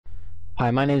Hi,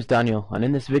 my name is Daniel, and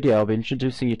in this video I'll be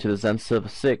introducing you to the Zend Server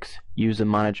 6 User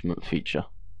Management feature.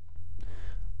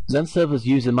 Zend Server's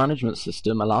User Management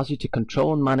System allows you to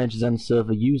control and manage Zend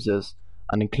Server users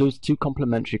and includes two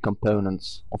complementary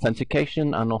components,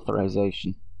 Authentication and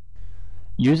Authorization.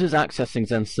 Users accessing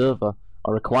Zend Server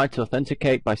are required to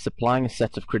authenticate by supplying a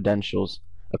set of credentials,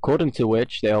 according to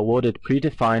which they are awarded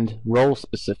predefined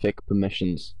role-specific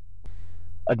permissions.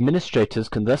 Administrators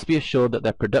can thus be assured that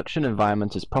their production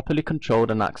environment is properly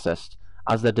controlled and accessed,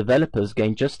 as their developers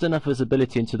gain just enough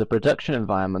visibility into the production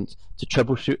environment to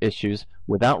troubleshoot issues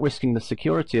without risking the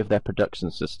security of their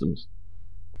production systems.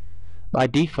 By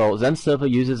default, Zend Server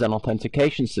uses an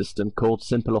authentication system called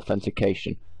Simple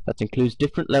Authentication that includes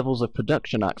different levels of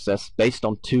production access based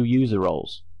on two user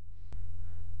roles.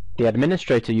 The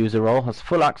administrator user role has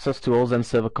full access to all Zend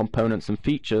Server components and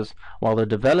features, while the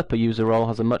developer user role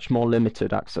has a much more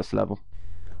limited access level.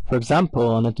 For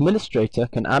example, an administrator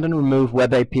can add and remove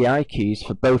Web API keys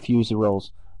for both user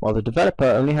roles, while the developer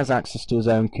only has access to his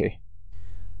own key.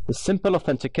 The simple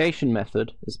authentication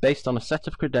method is based on a set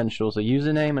of credentials, a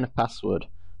username and a password,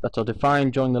 that are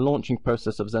defined during the launching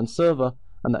process of Zend Server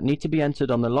and that need to be entered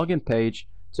on the login page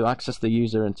to access the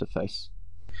user interface.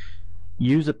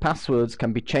 User passwords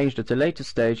can be changed at a later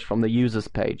stage from the Users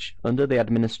page under the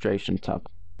Administration tab.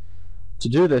 To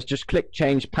do this, just click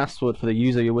Change Password for the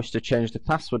user you wish to change the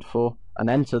password for and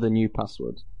enter the new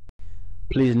password.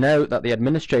 Please note that the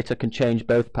administrator can change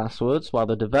both passwords, while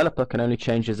the developer can only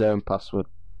change his own password.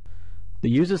 The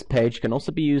Users page can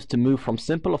also be used to move from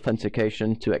simple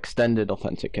authentication to extended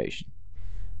authentication.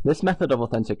 This method of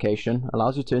authentication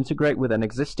allows you to integrate with an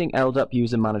existing LDAP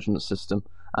user management system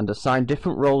and assign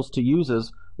different roles to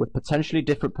users with potentially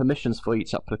different permissions for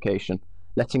each application,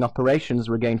 letting operations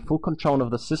regain full control of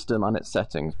the system and its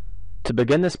settings. To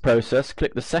begin this process,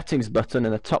 click the Settings button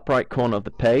in the top right corner of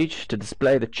the page to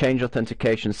display the Change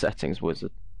Authentication Settings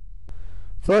wizard.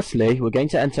 Firstly, we're going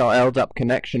to enter our LDAP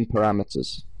connection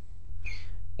parameters.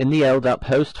 In the LDAP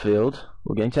host field,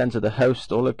 we're going to enter the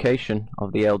host or location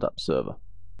of the LDAP server.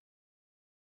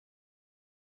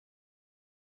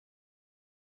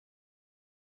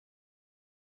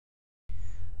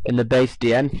 In the base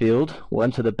DN field, we'll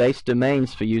enter the base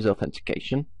domains for user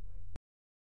authentication.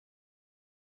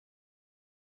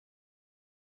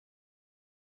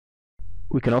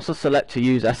 We can also select to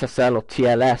use SSL or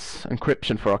TLS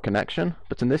encryption for our connection,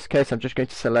 but in this case I'm just going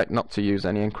to select not to use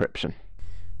any encryption.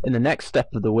 In the next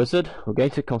step of the wizard, we're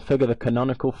going to configure the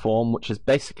canonical form, which is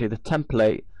basically the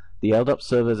template the LDAP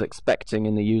server is expecting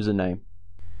in the username.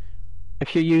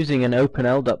 If you're using an open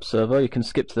LDAP server, you can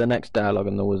skip to the next dialog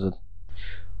in the wizard.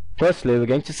 Firstly, we're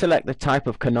going to select the type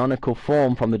of canonical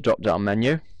form from the drop-down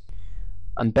menu,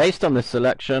 and based on this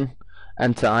selection,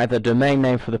 enter either domain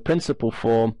name for the principal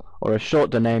form or a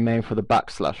short domain name for the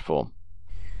 / form.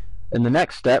 In the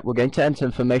next step, we're going to enter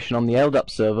information on the LDAP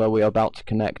server we are about to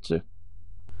connect to.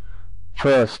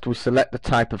 First, we select the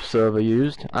type of server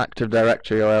used, Active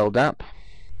Directory or LDAP.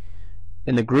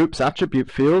 In the Groups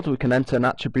attribute field, we can enter an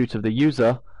attribute of the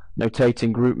user,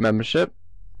 notating group membership.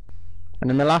 And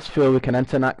in the last field, we can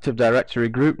enter an Active Directory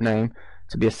group name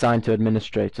to be assigned to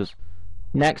administrators.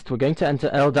 Next, we're going to enter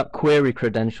LDAP query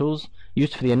credentials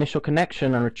used for the initial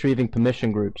connection and retrieving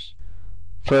permission groups.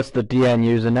 First the DN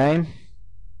username,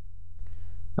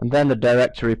 and then the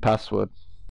directory password.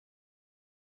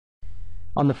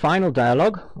 On the final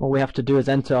dialog, all we have to do is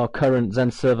enter our current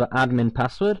Zend Server admin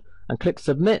password and click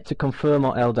Submit to confirm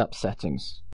our LDAP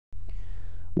settings.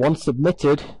 Once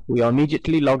submitted, we are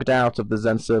immediately logged out of the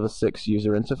Zend Server 6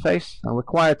 user interface and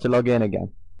required to log in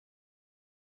again.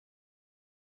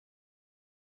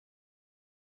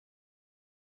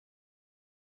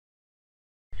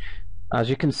 As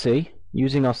you can see,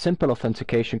 using our simple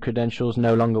authentication credentials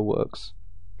no longer works.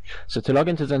 So to log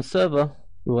into Zend Server,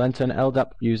 we will enter an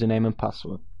LDAP username and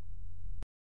password.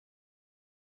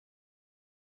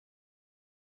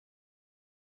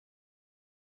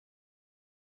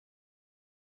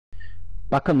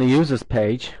 Back on the users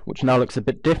page, which now looks a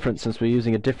bit different since we're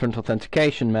using a different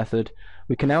authentication method,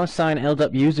 we can now assign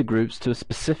LDAP user groups to a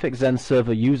specific Zend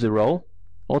Server user role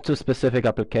or to a specific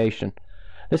application.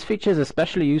 This feature is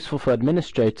especially useful for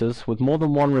administrators with more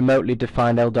than one remotely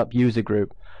defined LDAP user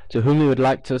group to whom we would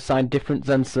like to assign different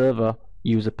Zend Server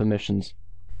user permissions.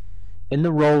 In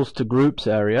the Roles to Groups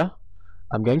area,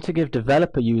 I'm going to give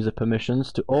developer user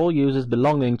permissions to all users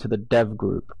belonging to the dev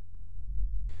group.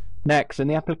 Next, in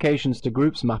the Applications to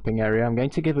Groups mapping area, I'm going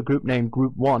to give a group named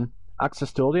Group 1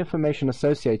 access to all the information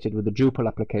associated with the Drupal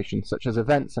application, such as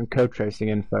events and code tracing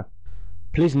info.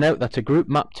 Please note that a group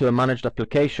mapped to a managed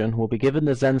application will be given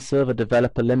the Zend Server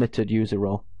Developer Limited user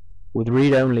role, with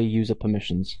read-only user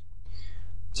permissions.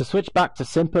 To switch back to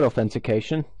simple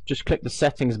authentication, just click the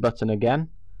Settings button again,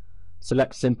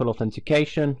 select Simple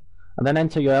Authentication, and then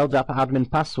enter your LDAP admin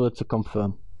password to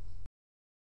confirm.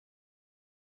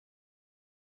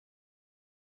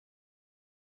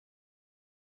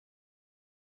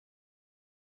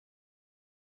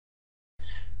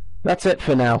 That's it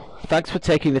for now. Thanks for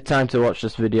taking the time to watch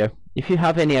this video. If you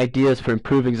have any ideas for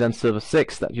improving Zend Server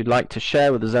 6 that you'd like to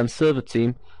share with the Zend Server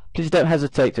team, please don't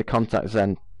hesitate to contact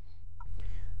Zend.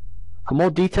 For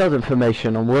more detailed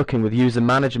information on working with user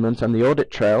management and the audit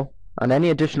trail, and any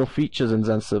additional features in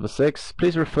Zend Server 6,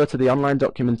 please refer to the online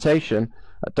documentation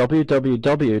at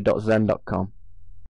www.zend.com.